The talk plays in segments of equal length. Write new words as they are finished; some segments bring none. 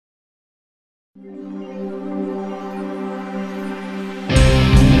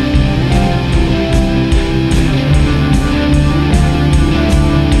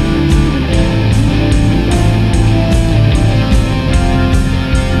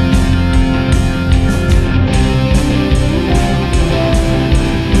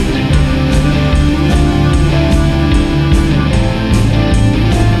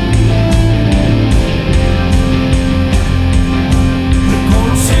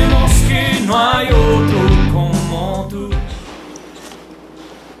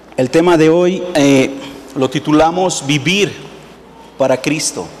El tema de hoy lo titulamos Vivir para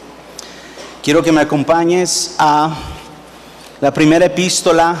Cristo. Quiero que me acompañes a la primera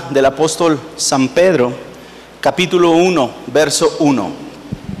epístola del apóstol San Pedro, capítulo 1, verso 1.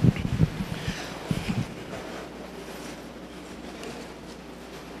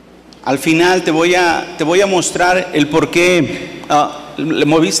 Al final te voy a mostrar el por qué. ¿Le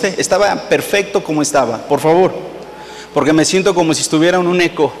moviste? Estaba perfecto como estaba, por favor, porque me siento como si estuviera en un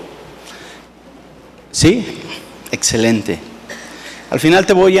eco. ¿Sí? Excelente. Al final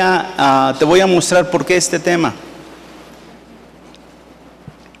te voy a mostrar por qué este tema.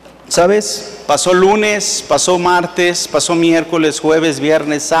 ¿Sabes? Pasó lunes, pasó martes, pasó miércoles, jueves,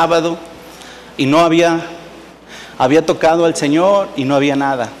 viernes, sábado, y no había tocado al Señor y no había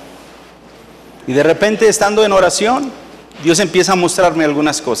nada. Y de repente, estando en oración, Dios empieza a mostrarme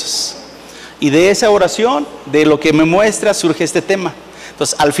algunas cosas. Y de esa oración, de lo que me muestra, surge este tema.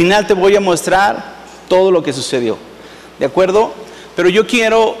 Entonces, al final te voy a mostrar todo lo que sucedió, ¿de acuerdo? Pero yo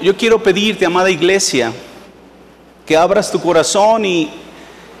quiero pedirte, amada iglesia, que abras tu corazón y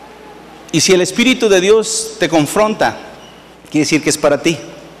si el Espíritu de Dios te confronta, quiere decir que es para ti.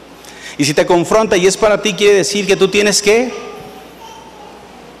 Y si te confronta y es para ti, quiere decir que tú tienes que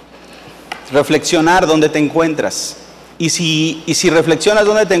reflexionar dónde te encuentras. Y si reflexionas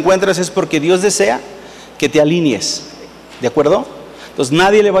dónde te encuentras es porque Dios desea que te alinees, ¿de acuerdo? Entonces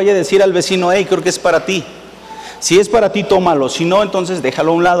nadie le vaya a decir al vecino, hey, creo que es para ti. Si es para ti, tómalo. Si no, entonces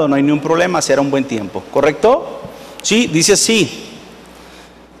déjalo a un lado, no hay ningún problema, será un buen tiempo. ¿Correcto? Sí, dice así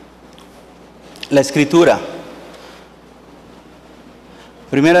la Escritura.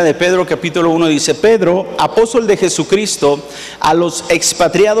 Primera de Pedro, capítulo 1, dice: Pedro, apóstol de Jesucristo, a los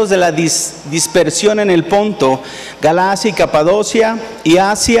expatriados de la dispersión en el Ponto, Galacia y Capadocia, y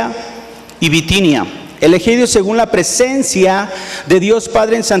Asia y Bitinia, elegidos según la presencia de Dios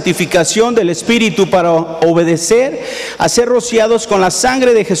Padre en santificación del Espíritu para obedecer, a ser rociados con la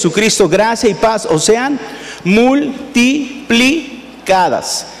sangre de Jesucristo, gracia y paz os sean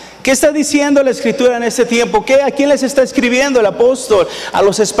multiplicadas. ¿Qué está diciendo la Escritura en este tiempo? ¿A quién les está escribiendo el apóstol? A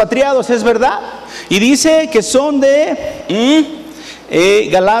los expatriados, ¿es verdad? Y dice que son de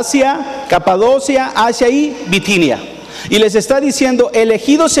Galacia, Capadocia, Asia y Bitinia. Y les está diciendo,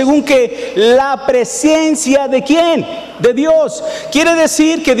 elegidos según que la presencia de ¿quién? De Dios. Quiere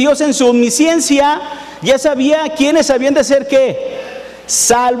decir que Dios en su omnisciencia ya sabía quiénes habían de ser ¿qué?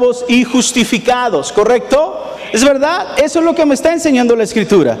 Salvos y justificados, ¿correcto? ¿Es verdad? Eso es lo que me está enseñando la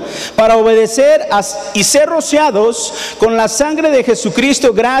Escritura. Para obedecer y ser rociados con la sangre de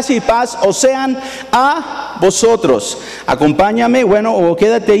Jesucristo, gracia y paz os sean a vosotros. Acompáñame, o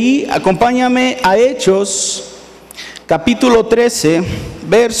quédate ahí, acompáñame a Hechos capítulo 13,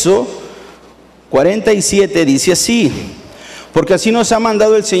 verso 47, dice así: porque así nos ha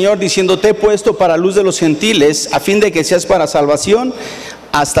mandado el Señor, diciendo, te he puesto para luz de los gentiles, a fin de que seas para salvación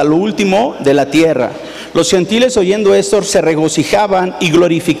hasta lo último de la tierra. Los gentiles, oyendo esto, se regocijaban y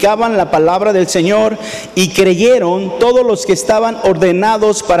glorificaban la palabra del Señor, y creyeron todos los que estaban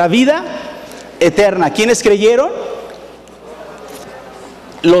ordenados para vida eterna. ¿Quiénes creyeron?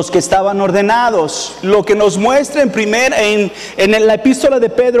 Los que estaban ordenados. Lo que nos muestra en la epístola de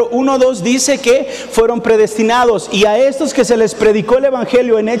Pedro 1:2 dice que fueron predestinados, y a estos que se les predicó el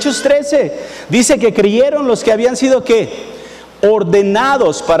evangelio en Hechos 13 dice que creyeron los que habían sido ¿qué?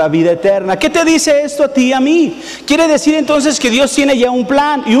 Ordenados para vida eterna. ¿Qué te dice esto a ti y a mí? Quiere decir entonces que Dios tiene ya un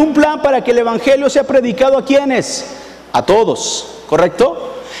plan, y un plan para que el evangelio sea predicado ¿a quiénes? A todos, ¿correcto?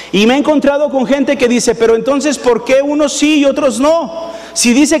 Y me he encontrado con gente que dice, pero entonces ¿por qué unos sí y otros no?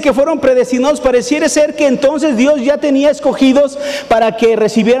 Si dice que fueron predestinados, pareciera ser que entonces Dios ya tenía escogidos para que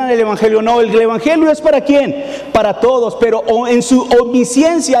recibieran el evangelio. No, el evangelio es ¿para quién? Para todos, pero en su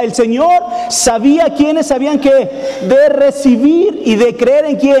omnisciencia el Señor sabía quiénes habían que de recibir y de creer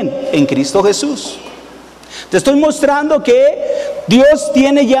en ¿quién? En Cristo Jesús. Te estoy mostrando que Dios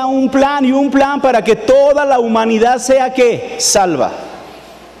tiene ya un plan, y un plan para que toda la humanidad sea ¿qué? Salva.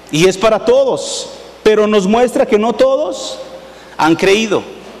 Y es para todos, pero nos muestra que no todos han creído.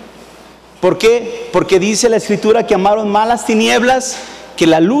 ¿Por qué? Porque dice la Escritura que amaron más las tinieblas que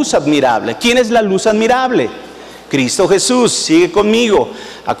la luz admirable. ¿Quién es la luz admirable? Cristo Jesús. Sigue conmigo,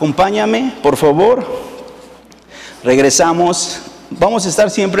 acompáñame, por favor. Regresamos. Vamos a estar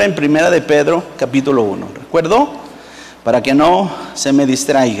siempre en Primera de Pedro, capítulo 1. ¿Recuerdo? Para que no se me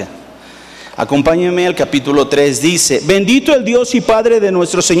distraiga. Acompáñenme al capítulo 3. Dice: bendito el Dios y Padre de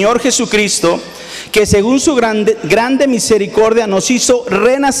nuestro Señor Jesucristo, que según su grande misericordia nos hizo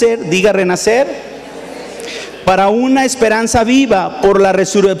renacer, diga renacer, para una esperanza viva por la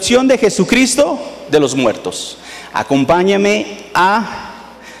resurrección de Jesucristo de los muertos. Acompáñame a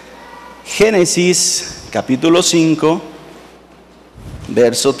Génesis capítulo 5,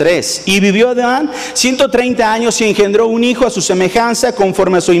 verso 3. Y vivió Adán 130 años y engendró un hijo a su semejanza,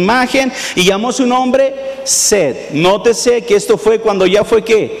 conforme a su imagen, y llamó su nombre Sed. Nótese que esto fue cuando ya fue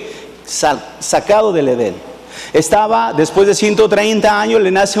 ¿qué? Sacado del Edén. Estaba, después de 130 años,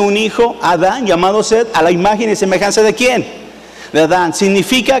 le nace un hijo, Adán, llamado Sed, a la imagen y semejanza ¿de quién? De Adán.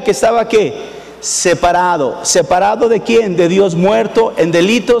 Significa que estaba ¿qué? Separado. ¿Separado de quién? De Dios, muerto en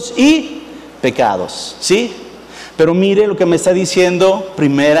delitos y pecados. ¿Sí? Pero mire lo que me está diciendo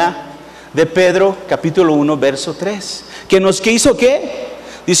Primera de Pedro, capítulo 1, verso 3. ¿Que hizo qué?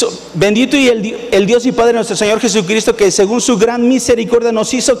 Dice: bendito y el Dios y Padre de nuestro Señor Jesucristo, que según su gran misericordia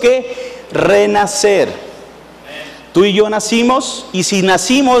nos hizo ¿qué? Renacer. Tú y yo nacimos, y si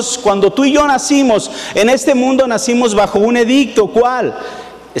nacimos, cuando tú y yo nacimos en este mundo, nacimos bajo un edicto. ¿Cuál?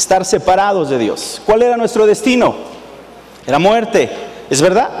 Estar separados de Dios. ¿Cuál era nuestro destino? Era muerte, ¿es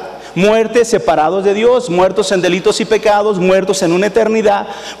verdad? Muerte, separados de Dios, muertos en delitos y pecados, muertos en una eternidad,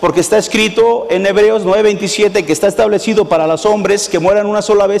 porque está escrito en Hebreos 9:27 que está establecido para los hombres que mueran una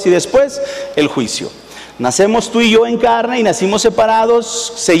sola vez y después el juicio. Nacemos tú y yo en carne y nacimos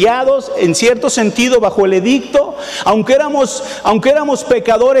separados, sellados en cierto sentido bajo el edicto. Aunque éramos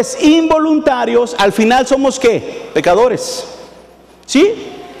pecadores involuntarios, al final somos ¿qué? Pecadores. ¿Sí?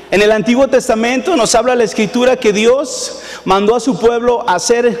 En el Antiguo Testamento nos habla la Escritura que Dios mandó a su pueblo a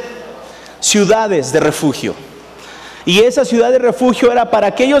hacer ciudades de refugio. Y esa ciudad de refugio era para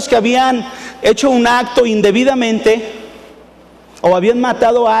aquellos que habían hecho un acto indebidamente o habían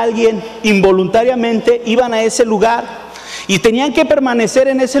matado a alguien involuntariamente. Iban a ese lugar y tenían que permanecer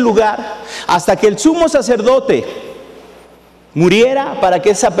en ese lugar hasta que el sumo sacerdote muriera, para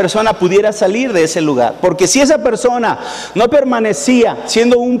que esa persona pudiera salir de ese lugar. Porque si esa persona no permanecía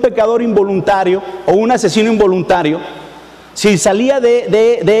siendo un pecador involuntario o un asesino involuntario, si salía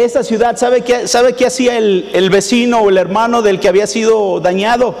de esa ciudad, ¿sabe qué hacía el vecino o el hermano del que había sido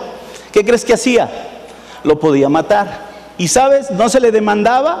dañado? ¿Qué crees que hacía? Lo podía matar. Y ¿sabes? No se le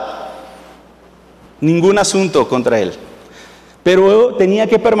demandaba ningún asunto contra él, pero tenía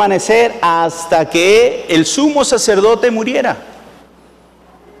que permanecer hasta que el sumo sacerdote muriera.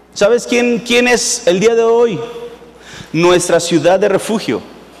 ¿Sabes quién es el día de hoy nuestra ciudad de refugio?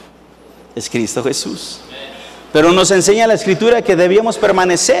 Es Cristo Jesús. Pero nos enseña la Escritura que debíamos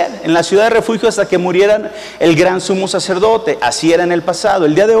permanecer en la ciudad de refugio hasta que muriera el gran sumo sacerdote. Así era en el pasado.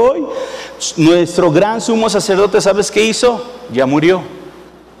 El día de hoy, nuestro gran sumo sacerdote, ¿sabes qué hizo? Ya murió.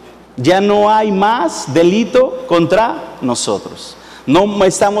 Ya no hay más delito contra nosotros. No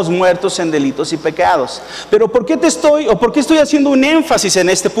estamos muertos en delitos y pecados. Pero ¿por qué estoy haciendo un énfasis en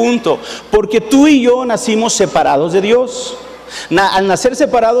este punto? Porque tú y yo nacimos separados de Dios. Al nacer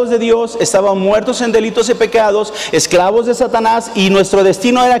separados de Dios, estábamos muertos en delitos y pecados, esclavos de Satanás, y nuestro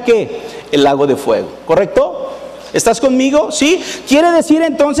destino era ¿qué? El lago de fuego. ¿Correcto? ¿Estás conmigo? ¿Sí? Quiere decir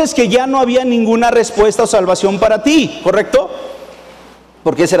entonces que ya no había ninguna respuesta o salvación para ti. ¿Correcto?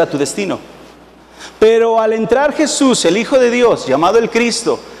 Porque ese era tu destino. Pero al entrar Jesús, el Hijo de Dios, llamado el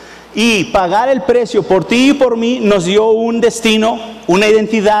Cristo, y pagar el precio por ti y por mí, nos dio un destino, una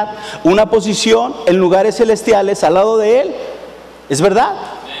identidad, una posición en lugares celestiales al lado de Él. ¿Es verdad?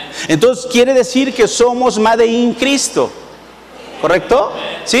 Entonces quiere decir que somos Made in Cristo. ¿Correcto?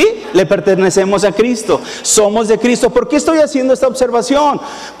 ¿Sí? Le pertenecemos a Cristo. Somos de Cristo. ¿Por qué estoy haciendo esta observación?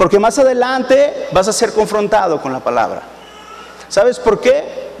 Porque más adelante vas a ser confrontado con la palabra. ¿Sabes por qué?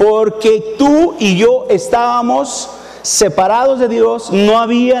 Porque tú y yo estábamos separados de Dios, no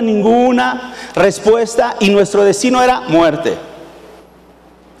había ninguna respuesta y nuestro destino era muerte.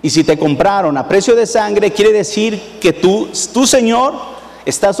 Y si te compraron a precio de sangre, quiere decir que tu Señor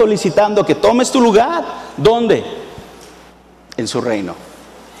está solicitando que tomes tu lugar. ¿Dónde? En su reino.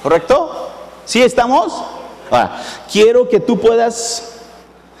 ¿Correcto? ¿Sí estamos? Ahora, quiero que tú puedas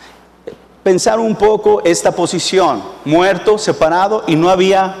pensar un poco esta posición. Muerto, separado, y no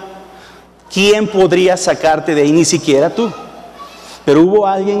había quien podría sacarte de ahí, ni siquiera tú. Pero hubo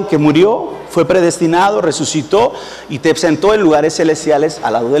alguien que murió, fue predestinado, resucitó y te sentó en lugares celestiales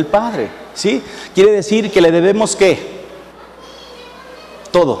al lado del Padre. ¿Sí? Quiere decir que le debemos ¿qué?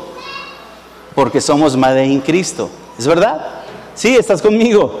 Todo. Porque somos Made in Cristo. ¿Es verdad? ¿Sí? ¿Estás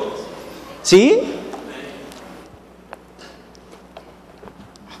conmigo? ¿Sí?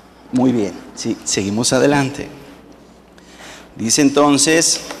 Muy bien. Sí, seguimos adelante. Dice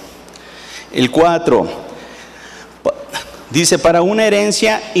entonces el 4. Dice, para una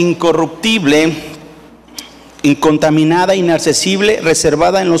herencia incorruptible, incontaminada, inaccesible,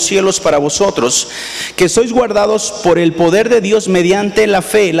 reservada en los cielos para vosotros, que sois guardados por el poder de Dios mediante la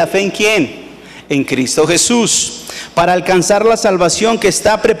fe. ¿La fe en quién? En Cristo Jesús, para alcanzar la salvación que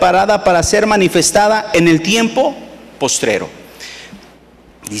está preparada para ser manifestada en el tiempo postrero.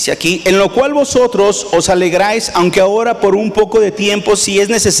 Dice aquí, en lo cual vosotros os alegráis, aunque ahora por un poco de tiempo, si es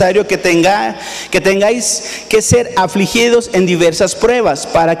necesario que tengáis que ser afligidos en diversas pruebas,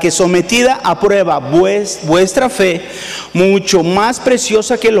 para que sometida a prueba vuestra fe, mucho más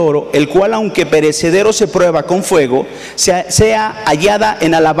preciosa que el oro, el cual aunque perecedero se prueba con fuego, sea hallada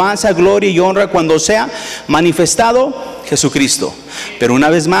en alabanza, gloria y honra cuando sea manifestado Jesucristo. Pero una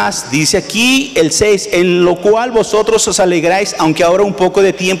vez más, dice aquí el 6, en lo cual vosotros os alegráis, aunque ahora un poco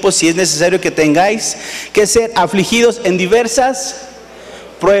de tiempo, si es necesario que tengáis que ser afligidos en diversas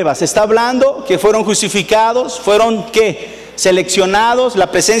pruebas. Está hablando que fueron justificados, fueron ¿qué? Seleccionados,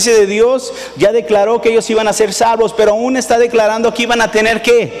 la presencia de Dios ya declaró que ellos iban a ser salvos, pero aún está declarando que iban a tener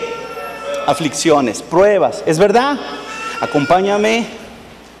 ¿qué? Aflicciones, pruebas. ¿Es verdad? Acompáñame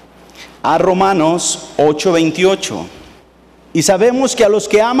a Romanos 8:28. Y sabemos que a los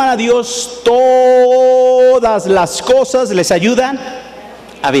que aman a Dios, todas las cosas les ayudan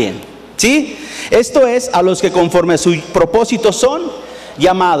a bien. ¿Sí? Esto es, a los que conforme a su propósito son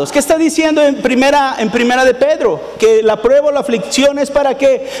llamados. ¿Qué está diciendo en primera de Pedro? Que la prueba o la aflicción es ¿para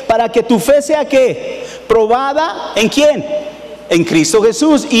qué? Para que tu fe sea ¿qué? Probada. ¿En quién? En Cristo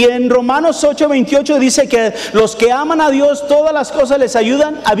Jesús. Y en Romanos 8:28 dice que los que aman a Dios, todas las cosas les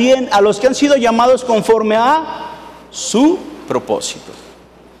ayudan a bien, a los que han sido llamados conforme a su propósito.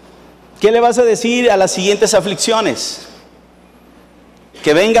 ¿Qué le vas a decir a las siguientes aflicciones?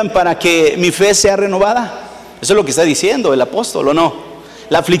 Que vengan para que mi fe sea renovada. Eso es lo que está diciendo el apóstol, ¿o no?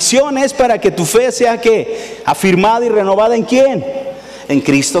 La aflicción es para que tu fe sea ¿qué? Afirmada y renovada ¿en quién? En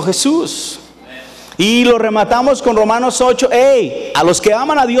Cristo Jesús. Y lo rematamos con Romanos 8. A los que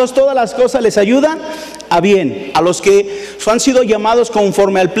aman a Dios todas las cosas les ayudan a bien, a los que han sido llamados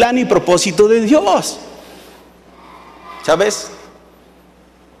conforme al plan y propósito de Dios. ¿Sabes?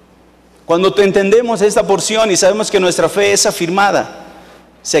 Cuando entendemos esta porción y sabemos que nuestra fe es afirmada,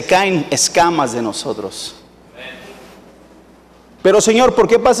 se caen escamas de nosotros. Pero Señor, ¿por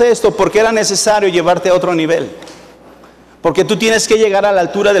qué pasa esto? Porque era necesario llevarte a otro nivel. Porque tú tienes que llegar a la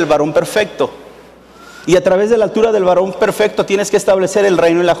altura del varón perfecto. Y a través de la altura del varón perfecto tienes que establecer el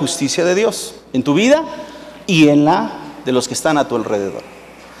reino y la justicia de Dios en tu vida y en la de los que están a tu alrededor.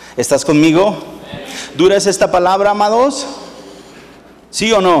 ¿Estás conmigo? ¿Dura es esta palabra, amados?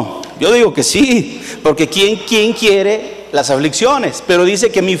 ¿Sí o no? Yo digo que sí, porque ¿quién quiere las aflicciones? Pero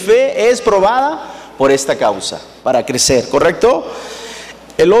dice que mi fe es probada por esta causa, para crecer, ¿correcto?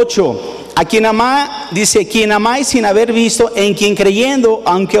 El 8, a quien ama, dice, quien amáis sin haber visto, en quien creyendo,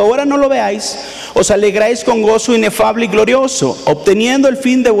 aunque ahora no lo veáis, os alegráis con gozo inefable y glorioso, obteniendo el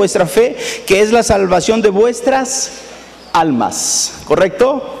fin de vuestra fe, que es la salvación de vuestras almas,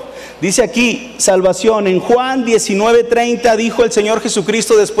 ¿correcto? Dice aquí, salvación. En Juan 19:30 dijo el Señor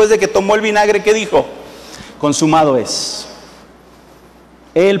Jesucristo después de que tomó el vinagre, ¿qué dijo? Consumado es.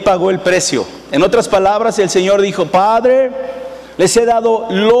 Él pagó el precio. En otras palabras, el Señor dijo, Padre, les he dado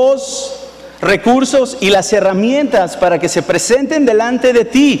los recursos y las herramientas para que se presenten delante de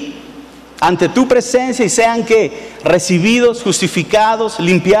ti, ante tu presencia, y sean que recibidos, justificados,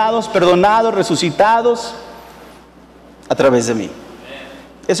 limpiados, perdonados, resucitados a través de mí.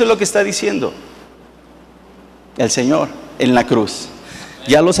 Eso es lo que está diciendo el Señor en la cruz.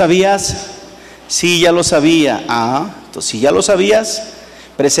 ¿Ya lo sabías? Sí, ya lo sabía. Entonces si ya lo sabías,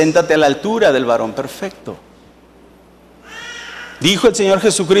 preséntate a la altura del varón perfecto. Dijo el Señor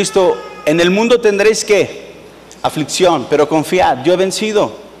Jesucristo, en el mundo tendréis ¿qué? Aflicción, pero confiad, yo he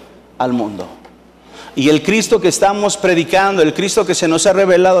vencido al mundo. Y el Cristo que estamos predicando, el Cristo que se nos ha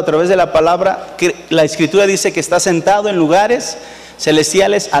revelado a través de la palabra, que la Escritura dice que está sentado en lugares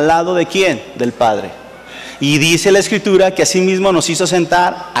celestiales al lado de ¿quién? Del Padre. Y dice la Escritura que asimismo nos hizo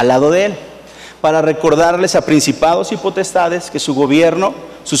sentar al lado de Él, para recordarles a principados y potestades que su gobierno,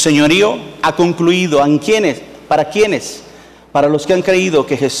 su señorío ha concluido. ¿En quiénes? ¿Para quiénes? Para los que han creído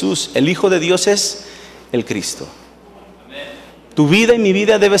que Jesús, el Hijo de Dios, es el Cristo. Tu vida y mi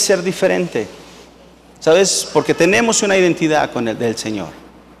vida debe ser diferente. ¿Sabes? Porque tenemos una identidad con el del Señor.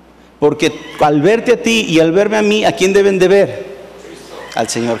 Porque al verte a ti y al verme a mí, ¿a quién deben de ver? al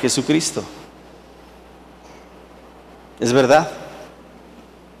Señor Jesucristo. Es verdad.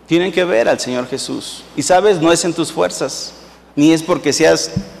 Tienen que ver al Señor Jesús. Y sabes, no es en tus fuerzas, ni es porque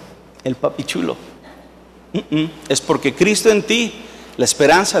seas el papi chulo. Es porque Cristo en ti, la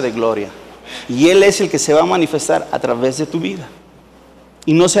esperanza de gloria. Y Él es el que se va a manifestar a través de tu vida.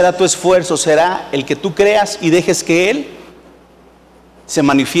 Y no será tu esfuerzo, será el que tú creas y dejes que Él se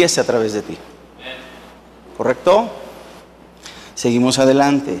manifieste a través de ti. ¿Correcto? Seguimos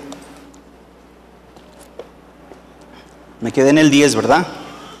adelante. Me quedé en el 10, ¿verdad?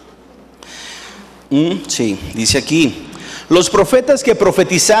 Sí, dice aquí: los profetas que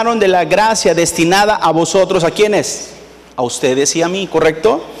profetizaron de la gracia destinada a vosotros, ¿a quiénes? A ustedes y a mí,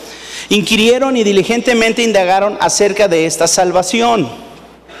 ¿correcto? Inquirieron y diligentemente indagaron acerca de esta salvación,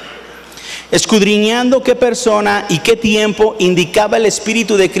 escudriñando qué persona y qué tiempo indicaba el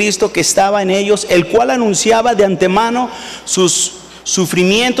Espíritu de Cristo que estaba en ellos, el cual anunciaba de antemano sus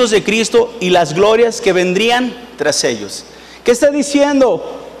sufrimientos de Cristo y las glorias que vendrían tras ellos. ¿Qué está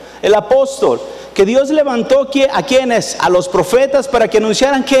diciendo el apóstol? Que Dios levantó a quienes, a los profetas, para que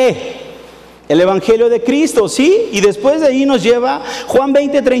anunciaran ¿qué? El Evangelio de Cristo, ¿sí? Y después de ahí nos lleva Juan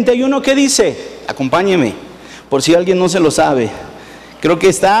 20:31, ¿qué dice? Acompáñeme, por si alguien no se lo sabe. Creo que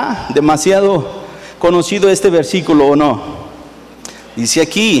está demasiado conocido este versículo, ¿o no? Dice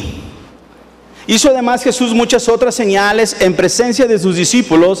aquí: hizo además Jesús muchas otras señales en presencia de sus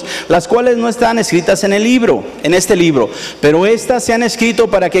discípulos, las cuales no están escritas en este libro, pero estas se han escrito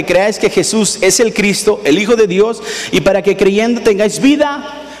para que creáis que Jesús es el Cristo, el Hijo de Dios, y para que creyendo tengáis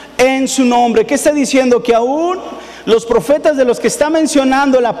vida en su nombre. ¿Qué está diciendo? Que aún los profetas de los que está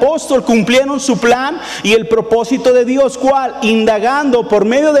mencionando el apóstol cumplieron su plan y el propósito de Dios. ¿Cuál? Indagando por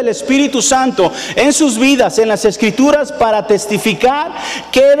medio del Espíritu Santo en sus vidas, en las Escrituras, para testificar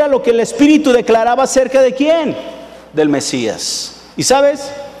qué era lo que el Espíritu declaraba acerca de quién, del Mesías. Y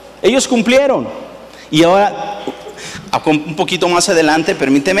sabes, ellos cumplieron. Y ahora, un poquito más adelante,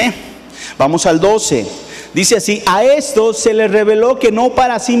 permíteme, vamos al 12. Dice así: a esto se les reveló que no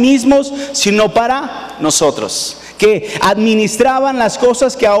para sí mismos, sino para nosotros, que administraban las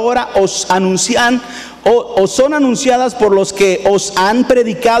cosas que ahora os anuncian o son anunciadas por los que os han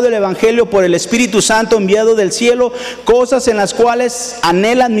predicado el Evangelio por el Espíritu Santo enviado del cielo, cosas en las cuales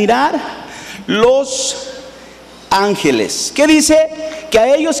anhelan mirar los ángeles. ¿Qué dice? Que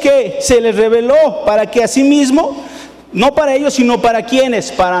a ellos que se les reveló para que a sí mismo, no para ellos, sino para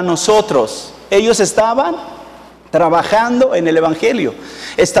quienes, para nosotros. Ellos estaban trabajando en el Evangelio,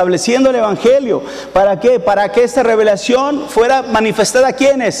 estableciendo el Evangelio. ¿Para qué? Para que esta revelación fuera manifestada a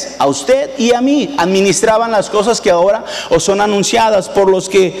quienes, a usted y a mí. Administraban las cosas que ahora os son anunciadas por los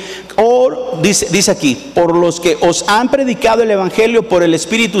que, dice aquí, por los que os han predicado el Evangelio por el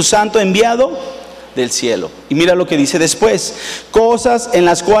Espíritu Santo enviado del cielo. Y mira lo que dice después: cosas en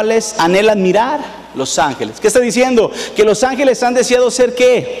las cuales anhelan mirar los ángeles. ¿Qué está diciendo? Que los ángeles han deseado ser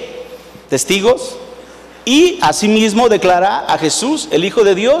 ¿qué? Testigos, y asimismo declarar a Jesús, el Hijo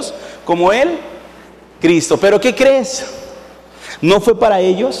de Dios, como el Cristo. Pero ¿qué crees? No fue para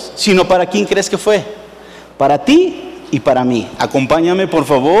ellos, sino para quién crees que fue. Para ti y para mí. Acompáñame por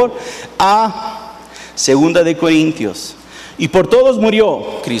favor a 2 de Corintios. Y por todos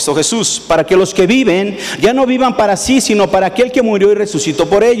murió Cristo Jesús, para que los que viven ya no vivan para sí, sino para aquel que murió y resucitó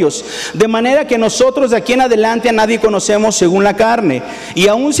por ellos. De manera que nosotros de aquí en adelante a nadie conocemos según la carne. Y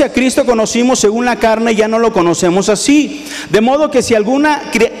aun si a Cristo conocimos según la carne, ya no lo conocemos así. De modo que si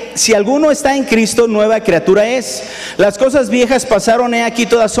alguno está en Cristo, nueva criatura es. Las cosas viejas pasaron, he aquí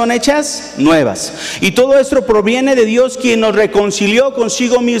todas son hechas nuevas. Y todo esto proviene de Dios, quien nos reconcilió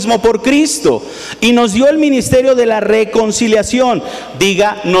consigo mismo por Cristo y nos dio el ministerio de la reconciliación.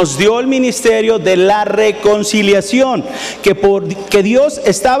 Diga, nos dio el ministerio de la reconciliación, que Dios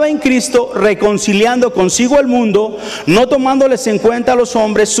estaba en Cristo reconciliando consigo al mundo, no tomándoles en cuenta a los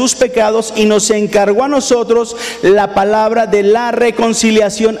hombres sus pecados, y nos encargó a nosotros la palabra de la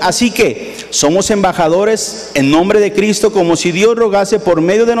reconciliación. Así que somos embajadores en nombre de Cristo, como si Dios rogase por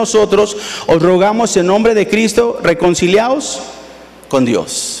medio de nosotros. Os rogamos en nombre de Cristo, reconciliaos con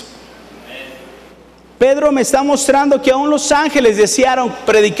Dios. Pedro me está mostrando que aún los ángeles desearon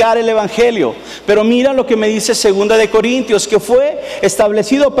predicar el Evangelio. Pero mira lo que me dice 2 de Corintios, que fue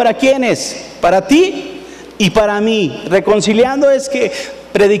establecido para ¿quiénes? Para ti y para mí. Reconciliando es que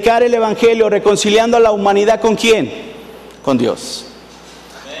predicar el Evangelio, reconciliando a la humanidad ¿con quién? Con Dios.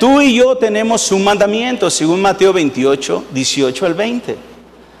 Tú y yo tenemos un mandamiento, según Mateo 28, 18 al 20.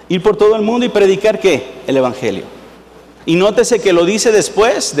 Ir por todo el mundo y predicar ¿qué? El Evangelio. Y nótese que lo dice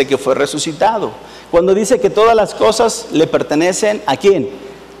después de que fue resucitado. Cuando dice que todas las cosas le pertenecen ¿a quién?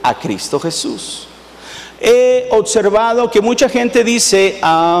 A Cristo Jesús. he observado que mucha gente dice,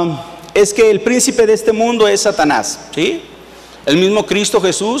 es que el príncipe de este mundo es Satanás, ¿sí? El mismo Cristo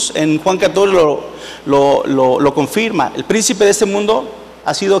Jesús en Juan 14 lo confirma. El príncipe de este mundo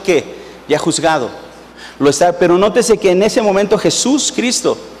ha sido ¿qué? Ya juzgado. Lo está, pero nótese que en ese momento Jesús,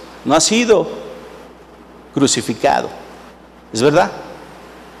 Cristo, no ha sido crucificado. ¿Es verdad?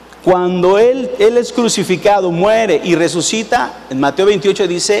 Cuando Él es crucificado, muere y resucita, en Mateo 28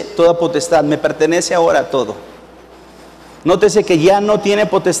 dice, toda potestad me pertenece ahora todo. Nótese que ya no tiene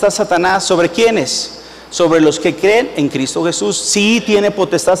potestad Satanás. ¿Sobre quiénes? Sobre los que creen en Cristo Jesús. Sí tiene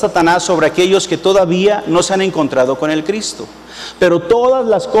potestad Satanás sobre aquellos que todavía no se han encontrado con el Cristo. Pero todas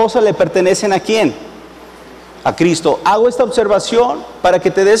las cosas le pertenecen ¿a quién? A Cristo. Hago esta observación para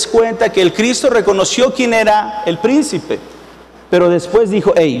que te des cuenta que el Cristo reconoció quién era el príncipe. Pero después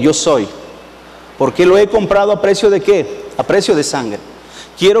dijo, hey, yo soy. Porque lo he comprado a precio de ¿qué? A precio de sangre.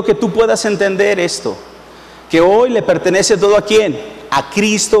 Quiero que tú puedas entender esto. Que hoy le pertenece todo ¿a quién? A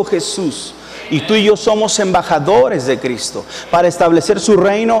Cristo Jesús. Y tú y yo somos embajadores de Cristo para establecer su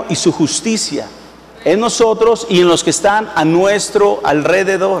reino y su justicia en nosotros y en los que están a nuestro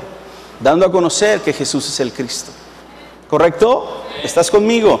alrededor, dando a conocer que Jesús es el Cristo. ¿Correcto? ¿Estás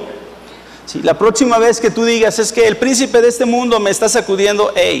conmigo? Sí, la próxima vez que tú digas, es que el príncipe de este mundo me está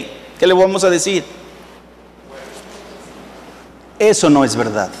sacudiendo, hey, ¿qué le vamos a decir? Eso no es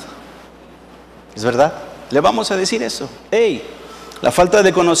verdad. ¿Es verdad? Le vamos a decir eso. Hey, la falta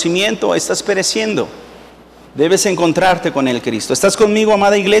de conocimiento, estás pereciendo. Debes encontrarte con el Cristo. ¿Estás conmigo,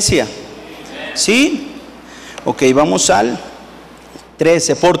 amada iglesia? ¿Sí? Ok, vamos al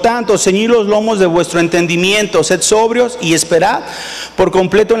 13. Por tanto, ceñid los lomos de vuestro entendimiento, sed sobrios y esperad por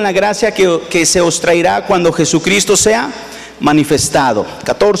completo en la gracia que se os traerá cuando Jesucristo sea manifestado.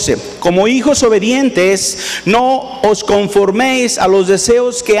 14. Como hijos obedientes, no os conforméis a los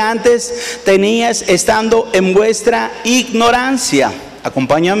deseos que antes teníais estando en vuestra ignorancia.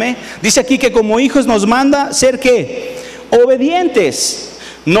 Acompáñame. Dice aquí que como hijos nos manda ser ¿qué? Obedientes.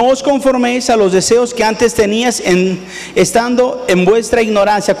 No os conforméis a los deseos que antes tenías estando en vuestra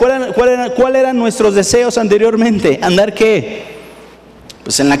ignorancia. ¿Cuál eran nuestros deseos anteriormente? ¿Andar qué?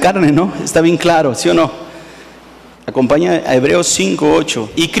 Pues en la carne, ¿no? Está bien claro, ¿sí o no? Acompaña a Hebreos 5:8.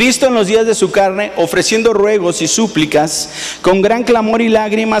 Y Cristo en los días de su carne, ofreciendo ruegos y súplicas, con gran clamor y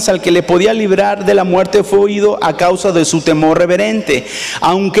lágrimas al que le podía librar de la muerte, fue oído a causa de su temor reverente.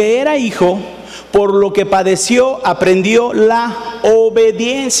 Aunque era hijo, por lo que padeció, aprendió la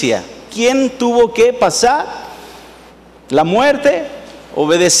obediencia. ¿Quién tuvo que pasar la muerte?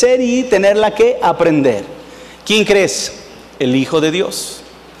 Obedecer y tenerla que aprender. ¿Quién crees? El Hijo de Dios.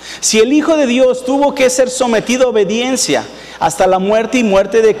 Si el Hijo de Dios tuvo que ser sometido a obediencia hasta la muerte y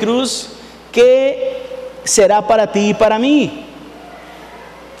muerte de cruz, ¿qué será para ti y para mí?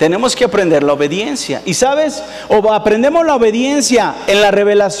 Tenemos que aprender la obediencia. Y sabes, o aprendemos la obediencia en la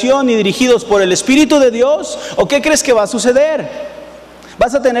revelación y dirigidos por el Espíritu de Dios, ¿o qué crees que va a suceder?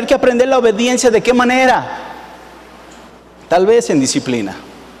 Vas a tener que aprender la obediencia. ¿De qué manera? Tal vez en disciplina.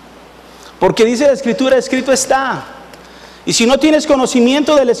 Porque dice la Escritura, escrito está. Y si no tienes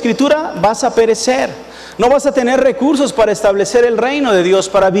conocimiento de la Escritura, vas a perecer. No vas a tener recursos para establecer el reino de Dios,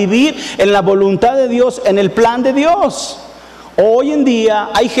 para vivir en la voluntad de Dios, en el plan de Dios. Hoy en día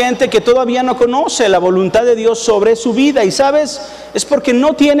hay gente que todavía no conoce la voluntad de Dios sobre su vida. Y sabes, es porque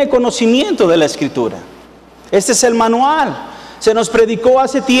no tiene conocimiento de la Escritura. Este es el manual. Se nos predicó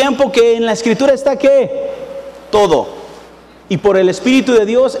hace tiempo que en la Escritura está ¿qué? Todo. Y por el Espíritu de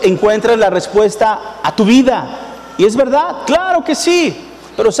Dios encuentras la respuesta a tu vida. ¿Y es verdad? Claro que sí.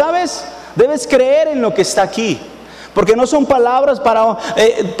 Pero ¿sabes? Debes creer en lo que está aquí. Porque no son palabras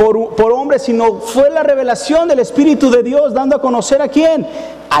por hombres, sino fue la revelación del Espíritu de Dios dando a conocer ¿a quién?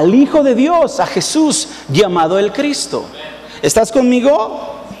 Al Hijo de Dios, a Jesús, llamado el Cristo. ¿Estás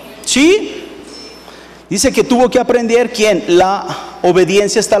conmigo? ¿Sí? Dice que tuvo que aprender ¿quién? La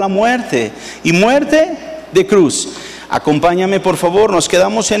obediencia hasta la muerte. Y muerte de cruz. Acompáñame por favor, nos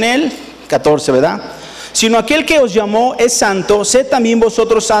quedamos en el 14, ¿verdad? Sino aquel que os llamó es santo, sed también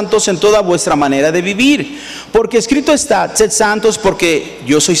vosotros santos en toda vuestra manera de vivir. Porque escrito está, sed santos porque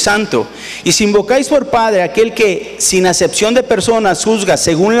yo soy santo. Y si invocáis por Padre aquel que sin acepción de personas juzga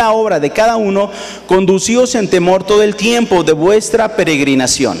según la obra de cada uno, conducíos en temor todo el tiempo de vuestra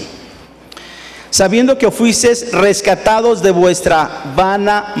peregrinación, sabiendo que fuisteis rescatados de vuestra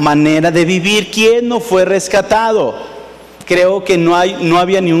vana manera de vivir. ¿Quién no fue rescatado? Creo que no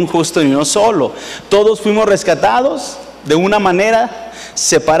había ni un justo ni uno solo. Todos fuimos rescatados de una manera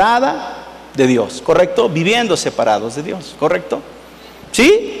separada de Dios, ¿correcto? Viviendo separados de Dios, ¿correcto?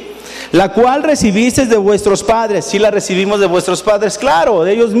 ¿Sí? la cual recibisteis de vuestros padres. Sí la recibimos de vuestros padres, claro,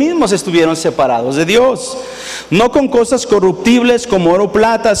 de ellos mismos estuvieron separados de Dios, no con cosas corruptibles como oro o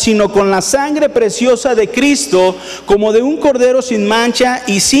plata, sino con la sangre preciosa de Cristo, como de un cordero sin mancha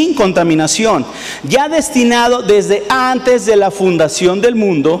y sin contaminación, ya destinado desde antes de la fundación del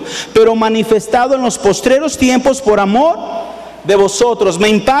mundo, pero manifestado en los postreros tiempos por amor de vosotros. Me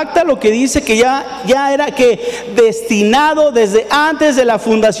impacta lo que dice que ya era que destinado desde antes de la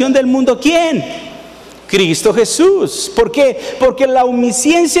fundación del mundo. ¿Quién? Cristo Jesús. ¿Por qué? Porque la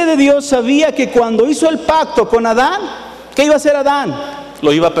omnisciencia de Dios sabía que cuando hizo el pacto con Adán, ¿qué iba a hacer Adán?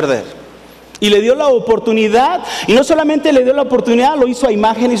 Lo iba a perder. Y le dio la oportunidad, y no solamente le dio la oportunidad, lo hizo a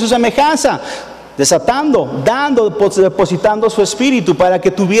imagen y su semejanza, desatando, dando, depositando su espíritu para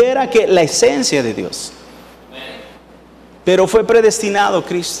que tuviera la esencia de Dios. Pero fue predestinado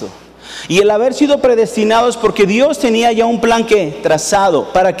Cristo. Y el haber sido predestinado es porque Dios tenía ya un plan que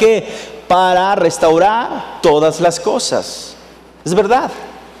trazado. ¿Para qué? Para restaurar todas las cosas. Es verdad.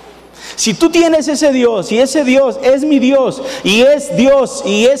 Si tú tienes ese Dios, y ese Dios es mi Dios, y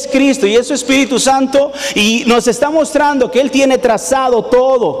es Cristo, y es su Espíritu Santo, y nos está mostrando que Él tiene trazado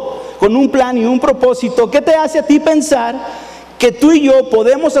todo con un plan y un propósito, ¿qué te hace a ti pensar que tú y yo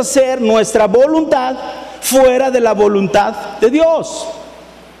podemos hacer nuestra voluntad fuera de la voluntad de Dios?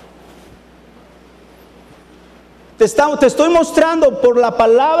 Te estoy mostrando por la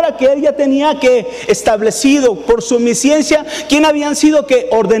palabra que Él ya tenía que establecido, por su omnisciencia, quién habían sido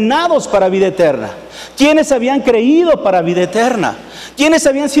ordenados para vida eterna, quienes habían creído para vida eterna, quienes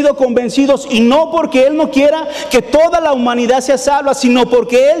habían sido convencidos, y no porque Él no quiera que toda la humanidad sea salva, sino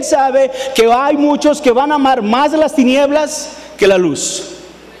porque Él sabe que hay muchos que van a amar más las tinieblas que la luz.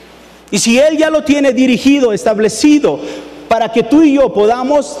 Y si Él ya lo tiene dirigido, establecido, para que tú y yo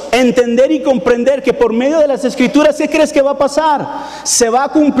podamos entender y comprender que por medio de las Escrituras, ¿qué crees que va a pasar? Se va a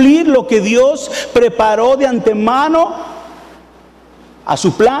cumplir lo que Dios preparó de antemano a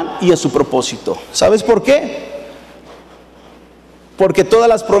su plan y a su propósito. ¿Sabes por qué? Porque todas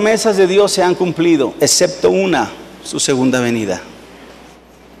las promesas de Dios se han cumplido, excepto una, su segunda venida.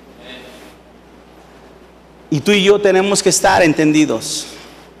 Y tú y yo tenemos que estar entendidos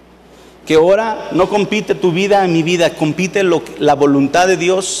que ahora no compite tu vida a mi vida, compite la voluntad de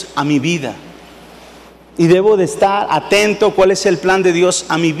Dios a mi vida. Y debo de estar atento cuál es el plan de Dios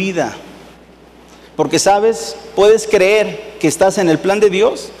a mi vida. Porque sabes, puedes creer que estás en el plan de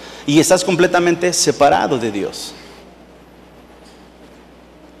Dios y estás completamente separado de Dios.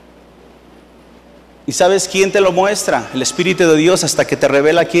 ¿Y sabes quién te lo muestra? El Espíritu de Dios, hasta que te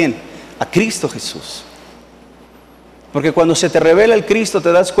revela ¿quién? A Cristo Jesús. Porque cuando se te revela el Cristo,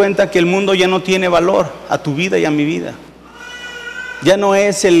 te das cuenta que el mundo ya no tiene valor a tu vida y a mi vida. Ya no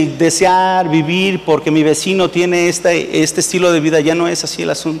es el desear vivir porque mi vecino tiene este estilo de vida. Ya no es así el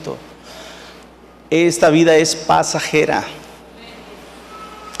asunto. Esta vida es pasajera.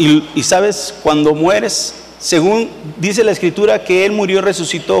 Y sabes, cuando mueres, según dice la Escritura que Él murió y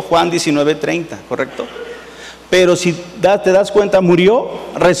resucitó, Juan 19:30, ¿correcto? Pero si te das cuenta, murió,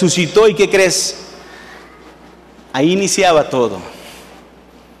 resucitó, ¿y qué crees? Ahí iniciaba todo,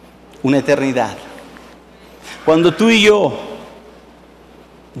 una eternidad. Cuando tú y yo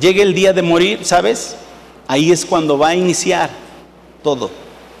llegue el día de morir, ¿sabes? Ahí es cuando va a iniciar todo.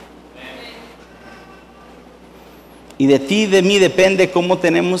 Y de ti y de mí depende cómo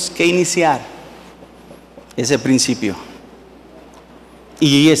tenemos que iniciar ese principio.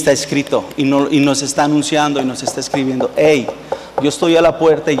 Y está escrito, y nos está anunciando y nos está escribiendo: hey, yo estoy a la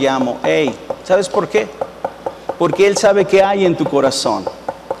puerta y llamo. Hey, ¿sabes por qué? Porque Él sabe qué hay en tu corazón.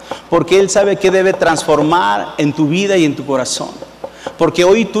 Porque Él sabe qué debe transformar en tu vida y en tu corazón. Porque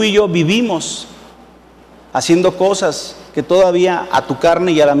hoy tú y yo vivimos haciendo cosas que todavía a tu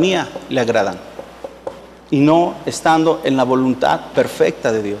carne y a la mía le agradan. Y no estando en la voluntad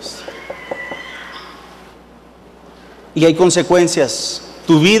perfecta de Dios. Y hay consecuencias.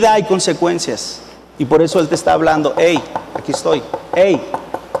 Tu vida hay consecuencias. Y por eso Él te está hablando: hey, aquí estoy.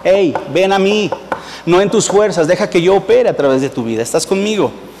 Hey, ven a mí. No en tus fuerzas, deja que yo opere a través de tu vida. ¿Estás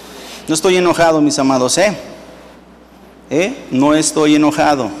conmigo? No estoy enojado, mis amados, no estoy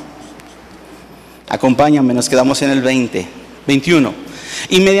enojado. Acompáñame, nos quedamos en el 21.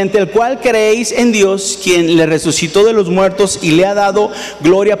 Y mediante el cual creéis en Dios, quien le resucitó de los muertos y le ha dado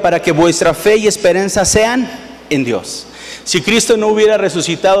gloria, para que vuestra fe y esperanza sean en Dios. Si Cristo no hubiera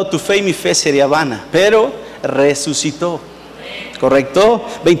resucitado, tu fe y mi fe sería vana, pero resucitó. ¿Correcto?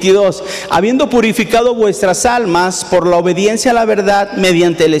 22. Habiendo purificado vuestras almas por la obediencia a la verdad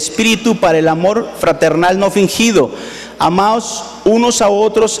mediante el Espíritu, para el amor fraternal no fingido, amaos unos a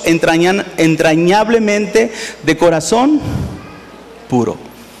otros entrañablemente de corazón puro.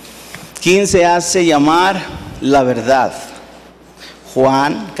 ¿Quién se hace llamar la verdad?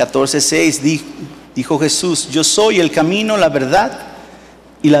 Juan 14:6 dijo Jesús: yo soy el camino, la verdad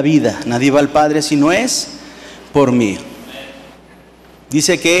y la vida. Nadie va al Padre si no es por mí.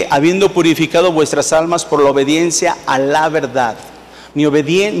 Dice que habiendo purificado vuestras almas por la obediencia a la verdad.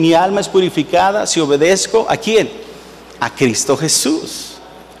 Mi alma es purificada si obedezco ¿a quién? A Cristo Jesús.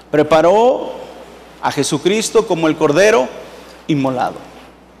 Preparó a Jesucristo como el Cordero inmolado.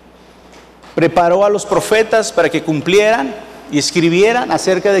 Preparó a los profetas para que cumplieran y escribieran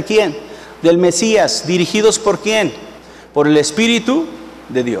acerca de quién, del Mesías, dirigidos por quién, por el Espíritu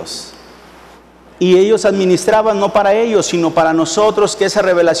de Dios. Y ellos administraban no para ellos, sino para nosotros, que esa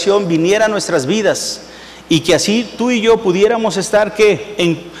revelación viniera a nuestras vidas y que así tú y yo pudiéramos estar,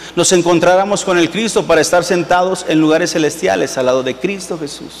 nos encontráramos con el Cristo para estar sentados en lugares celestiales al lado de Cristo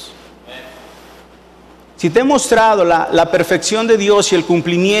Jesús. Si te he mostrado la perfección de Dios y el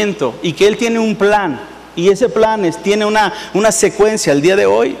cumplimiento, y que Él tiene un plan, y ese plan tiene una secuencia el día de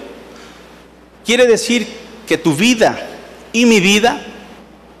hoy, quiere decir que tu vida y mi vida,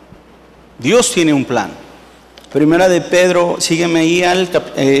 Dios tiene un plan. Primera de Pedro, sígueme ahí al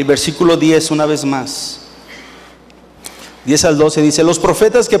versículo 10 una vez más. 10 al 12 dice: los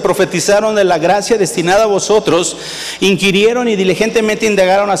profetas que profetizaron de la gracia destinada a vosotros inquirieron y diligentemente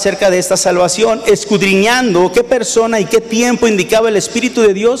indagaron acerca de esta salvación, escudriñando qué persona y qué tiempo indicaba el Espíritu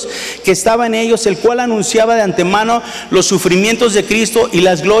de Dios que estaba en ellos, el cual anunciaba de antemano los sufrimientos de Cristo y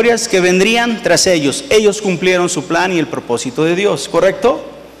las glorias que vendrían tras ellos. Ellos cumplieron su plan y el propósito de Dios, ¿correcto?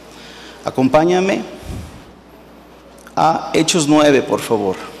 Acompáñame a Hechos 9, por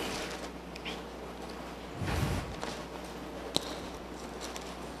favor.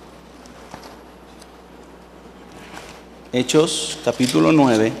 Hechos capítulo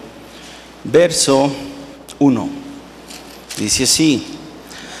 9, verso 1. Dice así: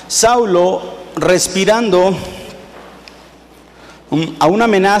 Saulo, respirando aún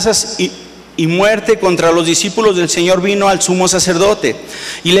amenazas y muerte contra los discípulos del Señor, vino al sumo sacerdote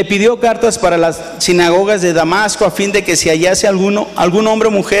y le pidió cartas para las sinagogas de Damasco, a fin de que si hallase algún hombre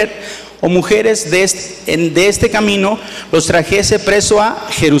o mujer o mujeres de este camino, los trajese preso a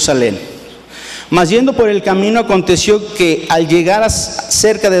Jerusalén. Mas yendo por el camino, aconteció que al llegar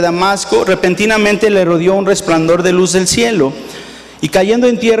cerca de Damasco, repentinamente le rodeó un resplandor de luz del cielo, y cayendo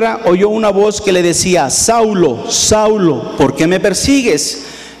en tierra oyó una voz que le decía: Saulo, Saulo, ¿por qué me persigues?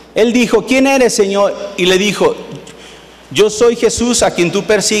 Él dijo: ¿quién eres, Señor? Y le dijo: yo soy Jesús a quien tú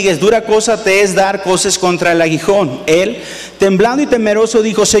persigues. Dura cosa te es dar coces contra el aguijón. Él, temblando y temeroso,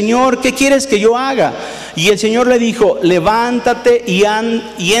 dijo: Señor, ¿qué quieres que yo haga? Y el Señor le dijo: levántate y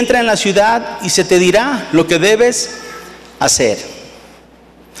entra en la ciudad, y se te dirá lo que debes hacer.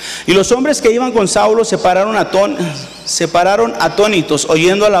 Y los hombres que iban con Saulo se pararon atónitos,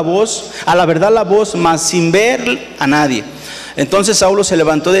 oyendo la verdad la voz, mas sin ver a nadie. Entonces Saulo se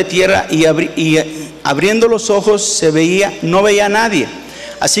levantó de tierra y abriendo los ojos no veía a nadie.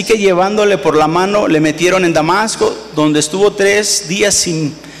 Así que llevándole por la mano le metieron en Damasco, donde estuvo 3 días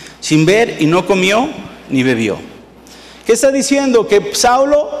sin ver, y no comió ni bebió. ¿Qué está diciendo? Que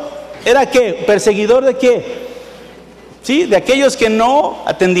Saulo era ¿qué? ¿Perseguidor de qué? Sí, de aquellos que no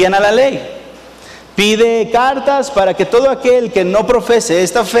atendían a la ley. Pide cartas para que todo aquel que no profese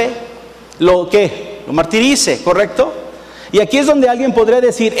esta fe lo martirice, ¿correcto? Y aquí es donde alguien podría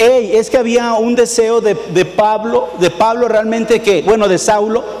decir: hey, es que había un deseo de Pablo realmente de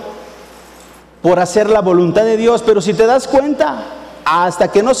Saulo, por hacer la voluntad de Dios. Pero si te das cuenta,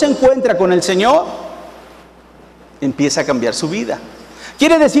 hasta que no se encuentra con el Señor, empieza a cambiar su vida.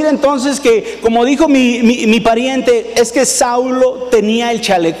 Quiere decir entonces que, como dijo mi pariente, es que Saulo tenía el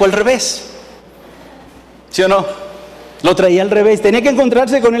chaleco al revés. ¿Sí o no? Lo traía al revés. Tenía que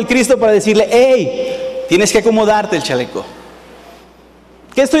encontrarse con el Cristo para decirle: hey, tienes que acomodarte el chaleco.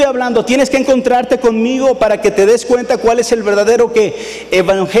 ¿Qué estoy hablando? Tienes que encontrarte conmigo para que te des cuenta cuál es el verdadero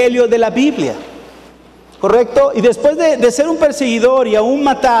evangelio de la Biblia, ¿correcto? Y después de ser un perseguidor y aún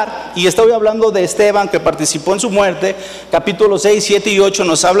matar, y estoy hablando de Esteban, que participó en su muerte, capítulos 6, 7 y 8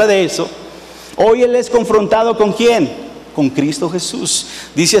 nos habla de eso. Hoy él es confrontado ¿con quién? Con Cristo Jesús.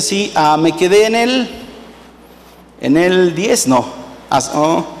 Dice así, me quedé en el 10,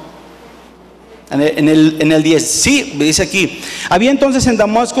 en el 10, sí, dice aquí: había entonces en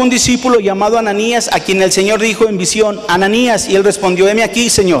Damasco un discípulo llamado Ananías, a quien el Señor dijo en visión: Ananías. Y él respondió: heme aquí,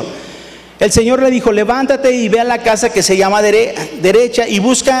 Señor. El Señor le dijo: levántate y ve a la casa que se llama derecha, y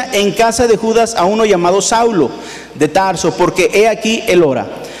busca en casa de Judas a uno llamado Saulo de Tarso, porque he aquí él ora.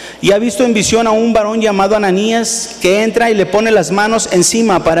 y ha visto en visión a un varón llamado Ananías, que entra y le pone las manos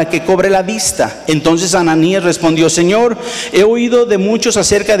encima para que cobre la vista. Entonces Ananías respondió: Señor, he oído de muchos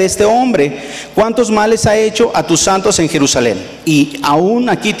acerca de este hombre, cuántos males ha hecho a tus santos en Jerusalén, y aún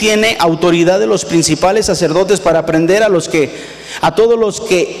aquí tiene autoridad de los principales sacerdotes para prender a todos los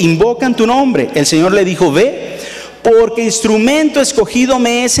que invocan tu nombre. El Señor le dijo: ve, porque instrumento escogido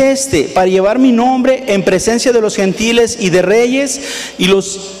me es este, para llevar mi nombre en presencia de los gentiles y de reyes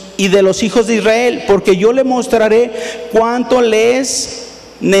y de los hijos de Israel, porque yo le mostraré cuánto le es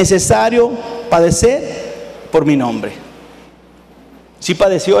necesario padecer por mi nombre. ¿Sí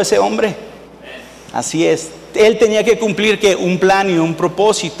padeció ese hombre? Así es. Él tenía que cumplir un plan y un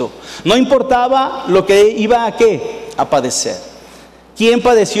propósito. No importaba lo que iba a padecer. ¿Quién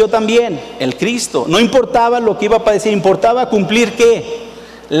padeció también? El Cristo. No importaba lo que iba a padecer, importaba cumplir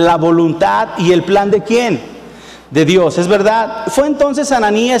la voluntad y el plan de ¿quién? De Dios, es verdad. Fue entonces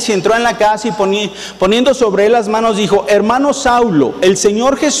Ananías y entró en la casa y poniendo sobre él las manos dijo: hermano Saulo, el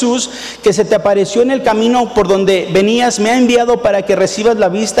Señor Jesús, que se te apareció en el camino por donde venías, me ha enviado para que recibas la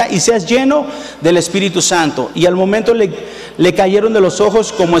vista y seas lleno del Espíritu Santo. Y al momento le cayeron de los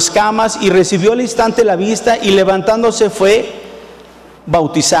ojos como escamas y recibió al instante la vista, y levantándose fue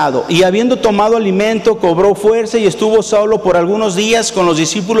bautizado, y habiendo tomado alimento cobró fuerza, y estuvo Saulo por algunos días con los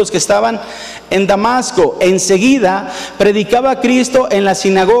discípulos que estaban en Damasco. Enseguida predicaba a Cristo en las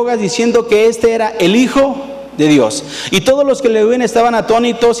sinagogas, diciendo que este era el Hijo de Dios. Y todos los que le oían estaban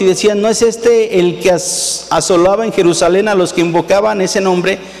atónitos y decían: ¿no es este el que asolaba en Jerusalén a los que invocaban ese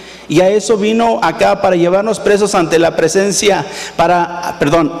nombre? Y a eso vino acá, para llevarnos presos ante la presencia,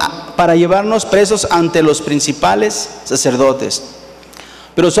 para llevarnos presos ante los principales sacerdotes.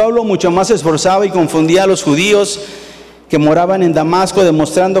 Pero Saulo mucho más se esforzaba y confundía a los judíos que moraban en Damasco,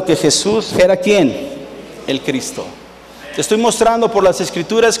 demostrando que Jesús era ¿quién? El Cristo. Te estoy mostrando por las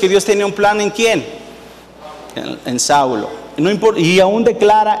Escrituras que Dios tenía un plan ¿en quién? En Saulo. Y aún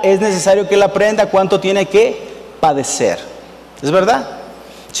declara: es necesario que él aprenda cuánto tiene que padecer. ¿Es verdad?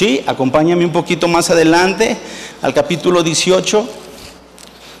 Sí, acompáñame un poquito más adelante al capítulo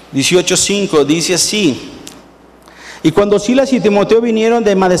 18:5, dice así: y cuando Silas y Timoteo vinieron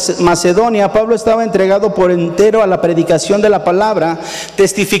de Macedonia, Pablo estaba entregado por entero a la predicación de la palabra,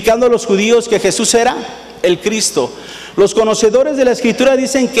 testificando a los judíos que Jesús era el Cristo. Los conocedores de la Escritura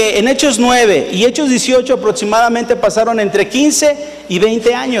dicen que en Hechos 9 y Hechos 18 aproximadamente pasaron entre 15 y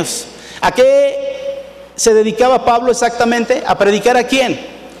 20 años. ¿A qué se dedicaba Pablo exactamente? ¿A predicar a quién?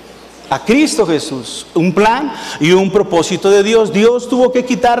 A Cristo Jesús. Un plan y un propósito de Dios. Dios tuvo que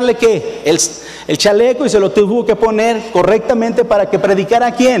quitarle ¿qué? El chaleco, y se lo tuvo que poner correctamente para que predicara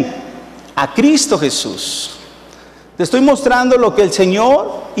a quién? A Cristo Jesús. Te estoy mostrando lo que el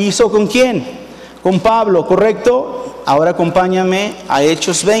Señor hizo con quién, con Pablo, ¿correcto? Ahora acompáñame a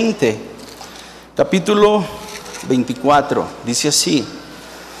Hechos 20, capítulo 24, dice así: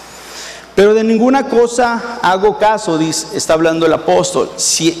 pero de ninguna cosa hago caso, está hablando el apóstol,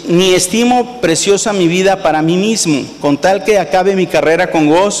 ni estimo preciosa mi vida para mí mismo, con tal que acabe mi carrera con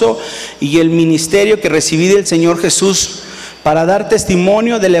gozo y el ministerio que recibí del Señor Jesús, para dar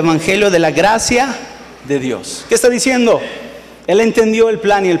testimonio del evangelio de la gracia de Dios. ¿Qué está diciendo? Él entendió el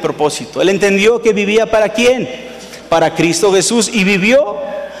plan y el propósito. Él entendió que vivía ¿para quién? Para Cristo Jesús, y vivió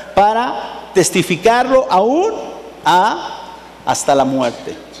para testificarlo aún hasta la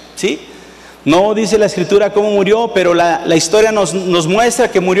muerte. ¿Sí? No dice la Escritura cómo murió, pero la historia nos muestra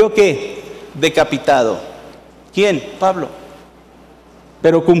que murió ¿qué? Decapitado. ¿Quién? Pablo.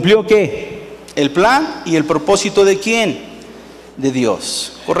 Pero cumplió ¿qué? El plan y el propósito de ¿quién? De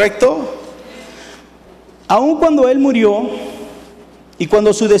Dios. ¿Correcto? Aun cuando él murió y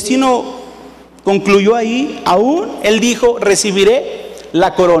cuando su destino concluyó ahí, aún él dijo: recibiré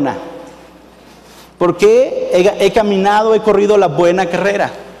la corona, porque he caminado, he corrido la buena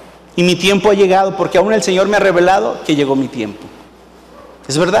carrera. Y mi tiempo ha llegado, porque aún el Señor me ha revelado que llegó mi tiempo.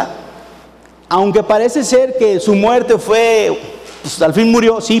 ¿Es verdad? Aunque parece ser que su muerte fue, pues al fin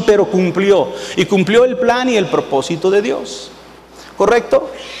murió, sí, pero cumplió. Y cumplió el plan y el propósito de Dios.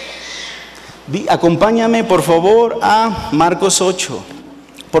 ¿Correcto? Acompáñame por favor a Marcos 8.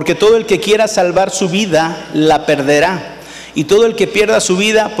 Porque todo el que quiera salvar su vida, la perderá. Y todo el que pierda su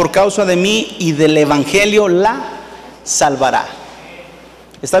vida por causa de mí y del evangelio, la salvará.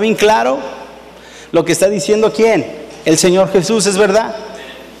 ¿Está bien claro lo que está diciendo quién? El Señor Jesús, ¿es verdad?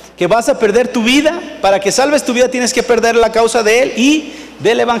 Que vas a perder tu vida. Para que salves tu vida tienes que perder la causa de Él y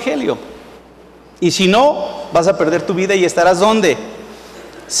del evangelio. Y si no, vas a perder tu vida y estarás ¿dónde?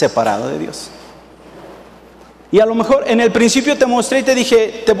 Separado de Dios. Y a lo mejor en el principio te mostré y te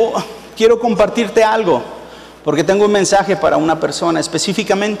dije: quiero compartirte algo. porque tengo un mensaje para una persona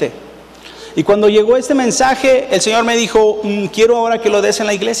específicamente. Y cuando llegó este mensaje, el Señor me dijo, quiero ahora que lo des en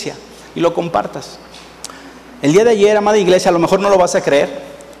la iglesia y lo compartas. El día de ayer, amada iglesia, a lo mejor no lo vas a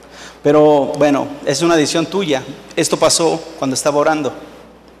creer, pero bueno, es una decisión tuya. Esto pasó cuando estaba orando.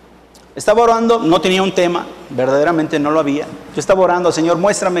 Estaba orando, no tenía un tema, verdaderamente no lo había. Yo estaba orando, Señor,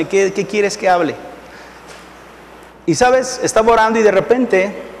 muéstrame qué quieres que hable. Y sabes, estaba orando y de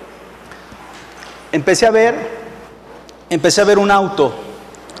repente empecé a ver un auto.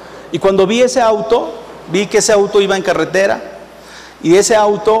 Y cuando vi ese auto, vi que ese auto iba en carretera. Y ese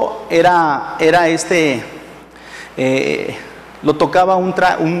auto era lo tocaba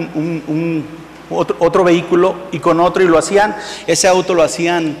otro vehículo y con otro, y lo hacían, ese auto lo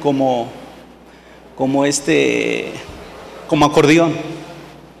hacían como acordeón.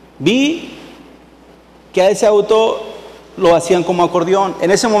 Vi que a ese auto lo hacían como acordeón.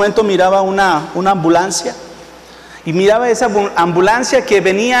 En ese momento miraba una ambulancia, y miraba esa ambulancia que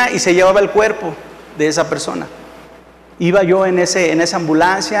venía y se llevaba el cuerpo de esa persona. Iba yo en esa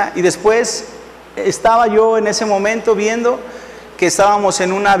ambulancia, y después estaba yo en ese momento viendo que estábamos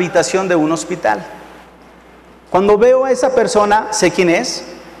en una habitación de un hospital. Cuando veo a esa persona, sé quién es.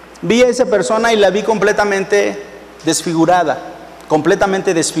 Vi a esa persona y la vi completamente desfigurada,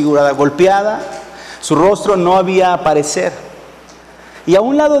 golpeada. Su rostro no había aparecer. Y a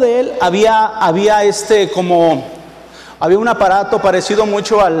un lado de él había un aparato parecido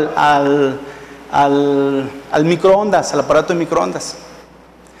mucho al microondas, al aparato de microondas.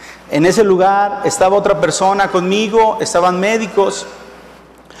 En ese lugar estaba otra persona conmigo, estaban médicos,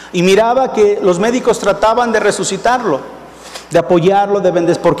 y miraba que los médicos trataban de resucitarlo, de apoyarlo, de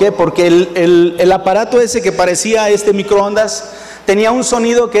bendecir. ¿Por qué? Porque el aparato ese que parecía microondas tenía un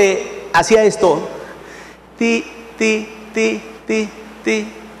sonido que hacía esto: ti, ti, ti, ti, ti,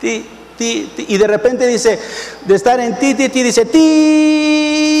 ti, ti, ti. Y de repente dice, de estar en ti, ti, ti, dice ti.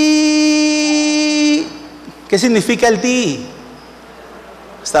 ¿Qué significa el ti?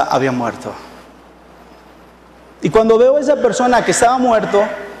 Había muerto. Y cuando veo a esa persona que estaba muerto,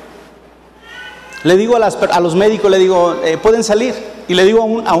 le digo a los médicos, le digo, pueden salir. Y le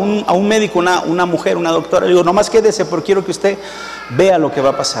digo a un médico, una mujer, una doctora, le digo, nomás quédese porque quiero que usted vea lo que va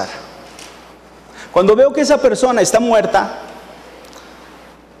a pasar. Cuando veo que esa persona está muerta,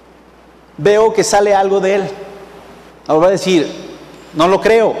 veo que sale algo de él. Ahora va a decir, no lo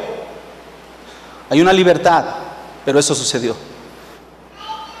creo. Hay una libertad, pero eso sucedió.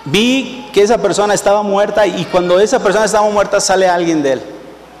 Vi que esa persona estaba muerta, y cuando esa persona estaba muerta sale alguien de él.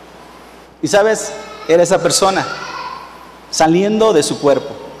 Y sabes, era esa persona saliendo de su cuerpo.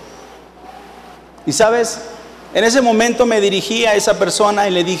 Y sabes, en ese momento me dirigí a esa persona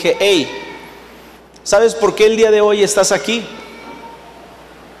y le dije, hey, ¿sabes por qué el día de hoy estás aquí?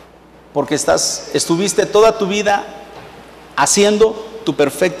 Porque estuviste toda tu vida haciendo tu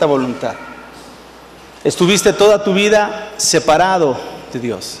perfecta voluntad. Estuviste toda tu vida separado de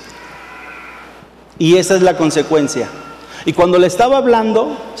Dios. Y esa es la consecuencia. Y cuando le estaba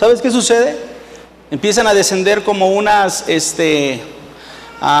hablando, ¿sabes qué sucede? Empiezan a descender como unas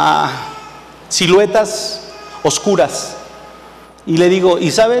siluetas oscuras. Y le digo,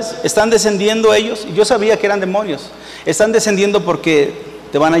 ¿y sabes? Están descendiendo ellos. Y yo sabía que eran demonios. Están descendiendo porque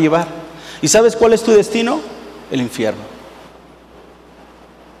te van a llevar. ¿Y sabes cuál es tu destino? El infierno.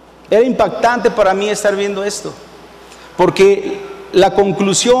 Era impactante para mí estar viendo esto, porque la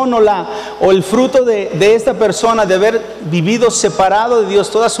conclusión o el fruto de esta persona de haber vivido separado de Dios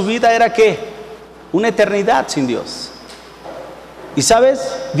toda su vida era ¿qué? Una eternidad sin Dios. Y sabes,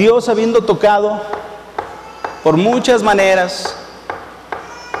 Dios habiendo tocado por muchas maneras,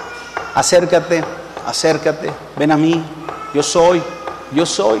 acércate, ven a mí, yo soy,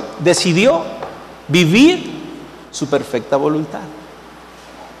 decidió vivir su perfecta voluntad.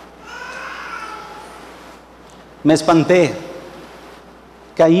 Me espanté,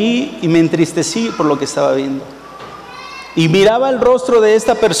 caí y me entristecí por lo que estaba viendo. Y miraba el rostro de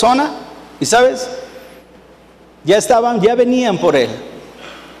esta persona y ¿sabes? Ya venían por él.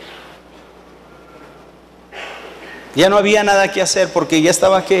 Ya no había nada que hacer porque ya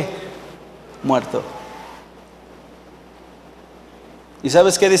estaba ¿qué? Muerto. ¿Y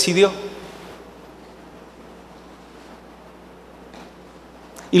sabes qué decidió?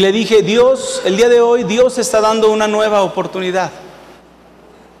 Y le dije, Dios, el día de hoy Dios te está dando una nueva oportunidad.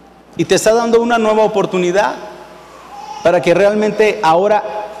 Y te está dando una nueva oportunidad para que realmente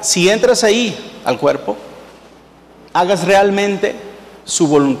ahora, si entras ahí al cuerpo, hagas realmente su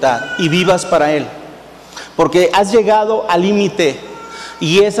voluntad y vivas para Él. Porque has llegado al límite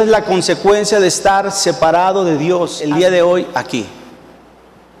y esa es la consecuencia de estar separado de Dios el día de hoy aquí.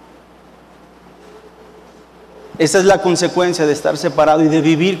 Esa es la consecuencia de estar separado y de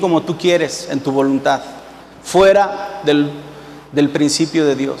vivir como tú quieres en tu voluntad, fuera del principio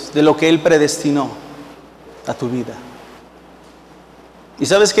de Dios, de lo que Él predestinó a tu vida. ¿Y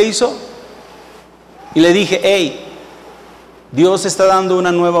sabes qué hizo? Y le dije, hey, Dios está dando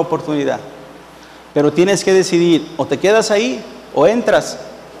una nueva oportunidad, pero tienes que decidir, o te quedas ahí, o entras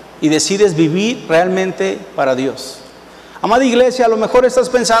y decides vivir realmente para Dios. Amada iglesia, a lo mejor estás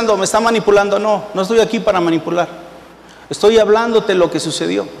pensando, me está manipulando. No, no estoy aquí para manipular. Estoy hablándote lo que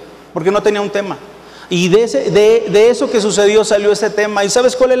sucedió, porque no tenía un tema. Y de eso que sucedió salió ese tema. ¿Y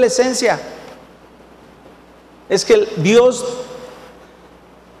sabes cuál es la esencia? Es que Dios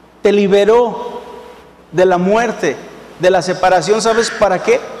te liberó de la muerte, de la separación. ¿Sabes para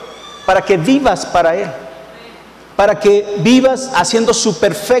qué? Para que vivas para Él. Para que vivas haciendo su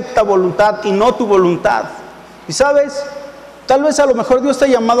perfecta voluntad y no tu voluntad. ¿Y sabes? Tal vez a lo mejor Dios te ha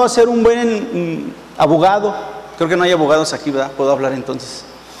llamado a ser un buen abogado. Creo que no hay abogados aquí, ¿verdad? Puedo hablar entonces.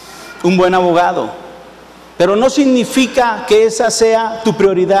 Un buen abogado. Pero no significa que esa sea tu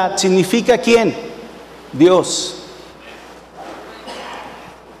prioridad. ¿Significa quién? Dios.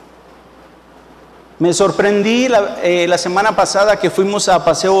 Me sorprendí la semana pasada que fuimos a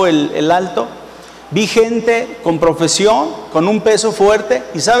Paseo el Alto. Vi gente con profesión, con un peso fuerte,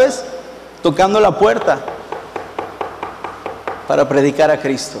 y ¿sabes? Tocando la puerta para predicar a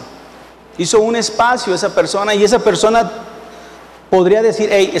Cristo. Hizo un espacio esa persona, y esa persona podría decir,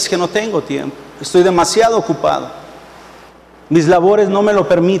 hey, es que no tengo tiempo, estoy demasiado ocupado, mis labores no me lo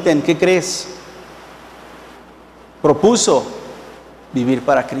permiten. ¿Qué crees? Propuso vivir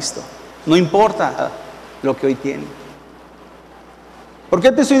para Cristo, no importa lo que hoy tiene. ¿Por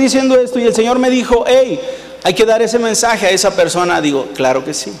qué te estoy diciendo esto? Y el Señor me dijo, hey, hay que dar ese mensaje a esa persona. Digo, claro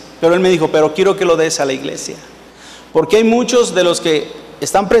que sí, pero Él me dijo, pero quiero que lo des a la iglesia, porque hay muchos de los que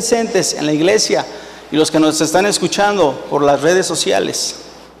están presentes en la iglesia y los que nos están escuchando por las redes sociales,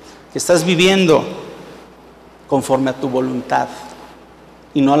 que estás viviendo conforme a tu voluntad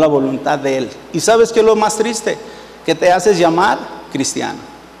y no a la voluntad de Él. ¿Y sabes qué es lo más triste? Que te haces llamar cristiano,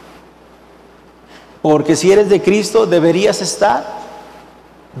 porque si eres de Cristo deberías estar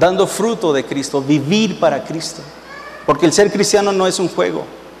dando fruto de Cristo, vivir para Cristo, porque el ser cristiano no es un juego,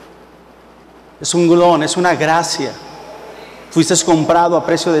 es un don, es una gracia. Fuiste comprado a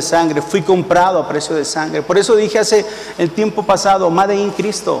precio de sangre, fui comprado a precio de sangre. Por eso dije hace el tiempo pasado, Made in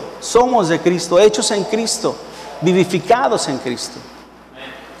Cristo, somos de Cristo, hechos en Cristo, vivificados en Cristo.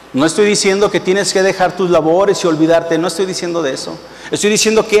 No estoy diciendo que tienes que dejar tus labores y olvidarte, no estoy diciendo de eso. Estoy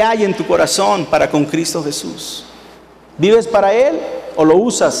diciendo que hay en tu corazón para con Cristo Jesús. ¿Vives para Él o lo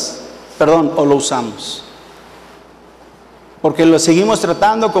o lo usamos? Porque lo seguimos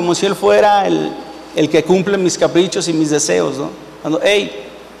tratando como si Él fuera el que cumple mis caprichos y mis deseos, ¿no? Cuando, hey,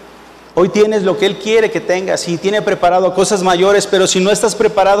 hoy tienes lo que Él quiere que tengas y tiene preparado cosas mayores, pero si no estás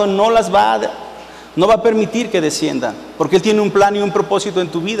preparado no va a permitir que desciendan, porque Él tiene un plan y un propósito en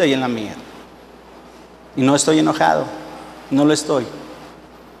tu vida y en la mía. Y no estoy enojado, no lo estoy,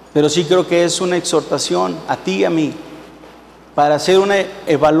 pero sí creo que es una exhortación a ti y a mí para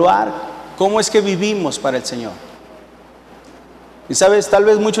evaluar cómo es que vivimos para el Señor. Y sabes, tal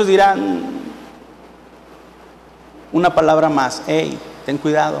vez muchos dirán una palabra más, hey, ten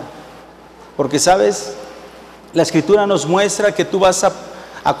cuidado, porque sabes, la Escritura nos muestra que tú vas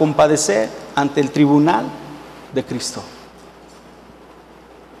a compadecer ante el tribunal de Cristo,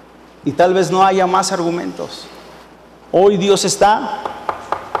 y tal vez no haya más argumentos. Hoy Dios está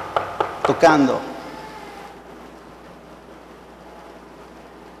tocando.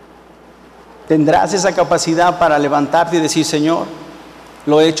 Tendrás esa capacidad para levantarte y decir, Señor,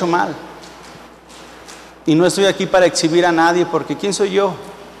 lo he hecho mal. Y no estoy aquí para exhibir a nadie, porque ¿quién soy yo?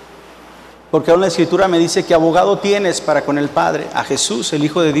 Porque aún la Escritura me dice que abogado tienes para con el Padre, a Jesús, el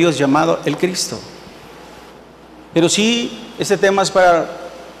Hijo de Dios, llamado el Cristo. Pero sí, este tema es para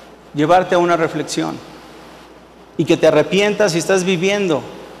llevarte a una reflexión y que te arrepientas si estás viviendo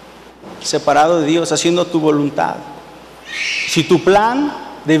separado de Dios, haciendo tu voluntad. Si tu plan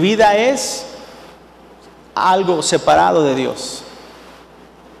de vida es algo separado de Dios.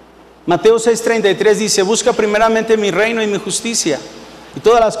 Mateo 6:33 dice, busca primeramente mi reino y mi justicia, y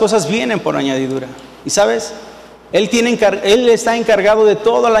todas las cosas vienen por añadidura. Y sabes, Él está encargado de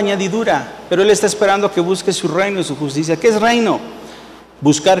toda la añadidura, pero Él está esperando que busques su reino y su justicia. ¿Qué es reino?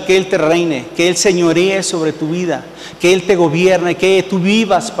 Buscar que Él te reine, que Él señoree sobre tu vida, que Él te gobierne, que tú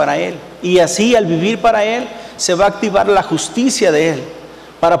vivas para Él. Y así, al vivir para Él, se va a activar la justicia de Él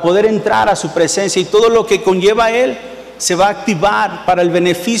para poder entrar a su presencia, y todo lo que conlleva a Él se va a activar para el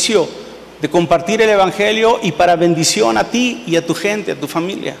beneficio de compartir el Evangelio y para bendición a ti y a tu gente, a tu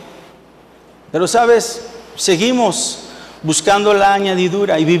familia. Pero sabes, seguimos buscando la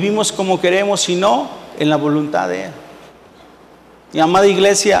añadidura y vivimos como queremos y no en la voluntad de Él. Y amada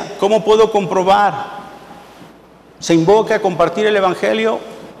iglesia, ¿cómo puedo comprobar? Se invoca a compartir el Evangelio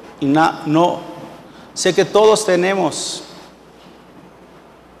y no. Sé que todos tenemos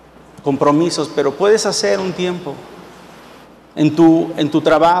compromisos, pero puedes hacer un tiempo en tu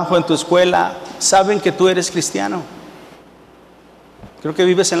trabajo, en tu escuela. Saben que tú eres cristiano. Creo que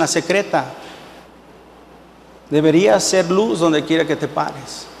vives en la secreta. Deberías ser luz donde quiera que te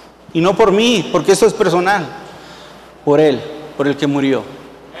pares. Y no por mí, porque esto es personal. Por Él, por el que murió.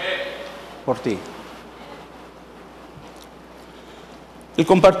 Por ti. El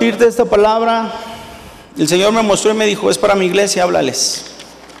compartirte esta palabra, el Señor me mostró y me dijo, es para mi iglesia, háblales.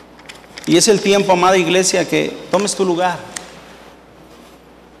 Y es el tiempo, amada iglesia, que tomes tu lugar.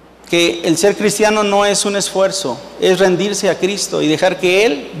 Que el ser cristiano no es un esfuerzo, es rendirse a Cristo y dejar que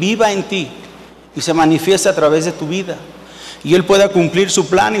Él viva en ti y se manifieste a través de tu vida. Y Él pueda cumplir su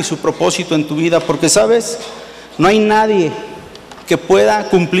plan y su propósito en tu vida. Porque, ¿sabes? No hay nadie que pueda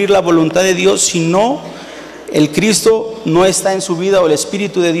cumplir la voluntad de Dios si no el Cristo no está en su vida o el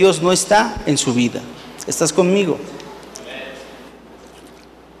Espíritu de Dios no está en su vida. ¿Estás conmigo?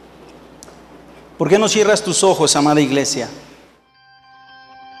 ¿Por qué no cierras tus ojos, amada iglesia?